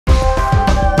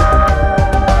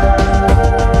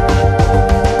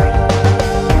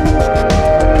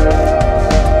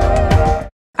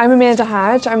I'm Amanda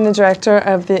Hodge. I'm the director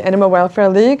of the Animal Welfare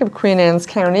League of Queen Anne's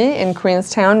County in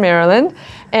Queenstown, Maryland.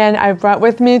 And I brought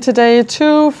with me today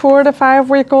 2 4- to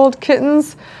 5-week-old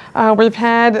kittens. We've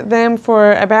had them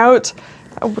for about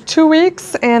 2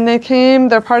 weeks, and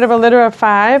they're part of a litter of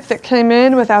 5 that came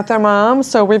in without their mom,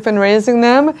 so we've been raising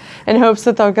them in hopes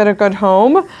that they'll get a good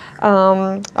home.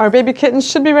 Our baby kittens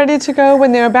should be ready to go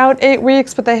when they're about 8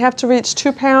 weeks, but they have to reach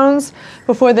 2 pounds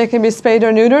before they can be spayed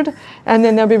or neutered, and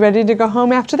then they'll be ready to go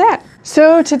home after that.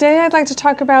 So today I'd like to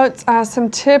talk about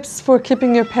some tips for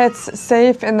keeping your pets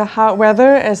safe in the hot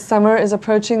weather as summer is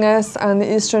approaching us on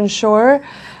the Eastern Shore.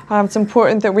 It's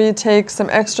important that we take some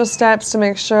extra steps to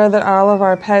make sure that all of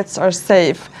our pets are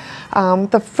safe.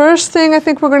 The first thing I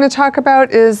think we're going to talk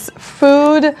about is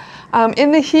food.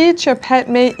 In the heat, your pet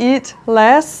may eat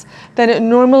less than it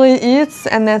normally eats,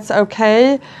 and that's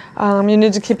okay. You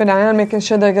need to keep an eye on making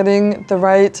sure they're getting the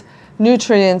right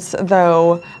nutrients,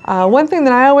 though. One thing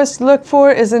that I always look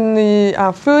for is in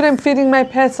the food I'm feeding my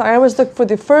pets, I always look for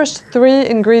the first 3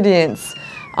 ingredients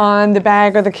on the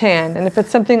bag or the can, and if it's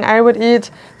something I would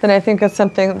eat, then I think it's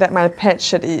something that my pet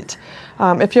should eat.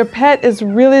 If your pet is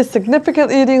really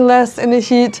significantly eating less in the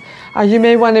heat, you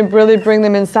may want to really bring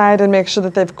them inside and make sure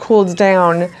that they've cooled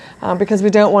down because we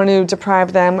don't want to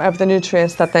deprive them of the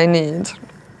nutrients that they need.